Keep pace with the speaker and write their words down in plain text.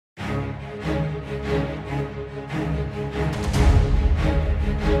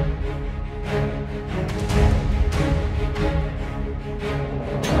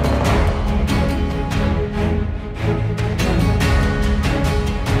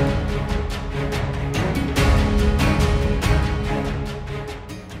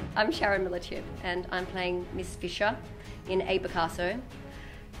I'm Sharon Millerchip and I'm playing Miss Fischer in A Picasso.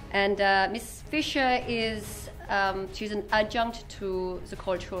 And Miss Fischer is, she's an adjunct to the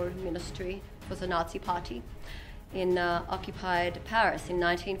cultural ministry for the Nazi party in occupied Paris in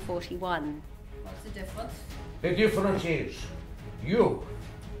 1941. What's the difference? The difference is you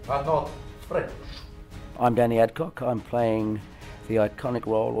are not French. I'm Danny Adcock. I'm playing the iconic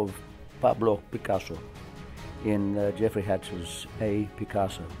role of Pablo Picasso in Jeffrey Hatz's A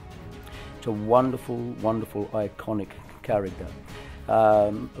Picasso. It's a wonderful, wonderful, iconic character.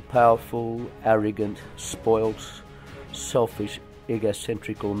 A powerful, arrogant, spoilt, selfish,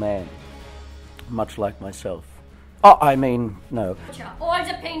 egocentrical man, much like myself. Oh, I mean, no. All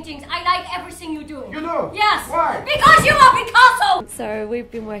the paintings, I like everything you do. You do? Yes. Why? Because you are Picasso! So we've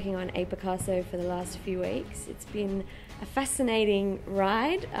been working on A Picasso for the last few weeks. It's been a fascinating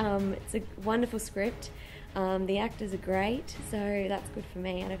ride. It's a wonderful script. The actors are great, so that's good for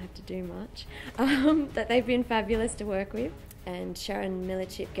me. I don't have to do much. But they've been fabulous to work with. And Sharon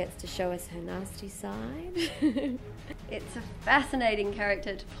Millerchip gets to show us her nasty side. It's a fascinating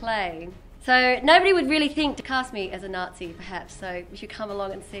character to play. So nobody would really think to cast me as a Nazi, perhaps, so you should come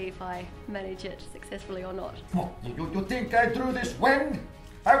along and see if I manage it successfully or not. What, you think I drew this when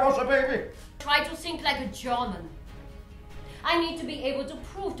I was a baby? Try to think like a German. I need to be able to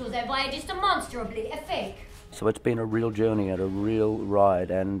prove to them why it is demonstrably a fake. So it's been a real journey and a real ride,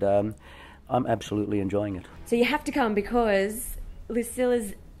 and I'm absolutely enjoying it. So you have to come because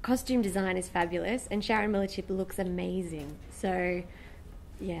Lucilla's costume design is fabulous and Sharon Millerchip looks amazing. So,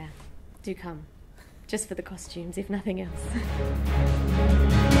 yeah, do come. Just for the costumes, if nothing else.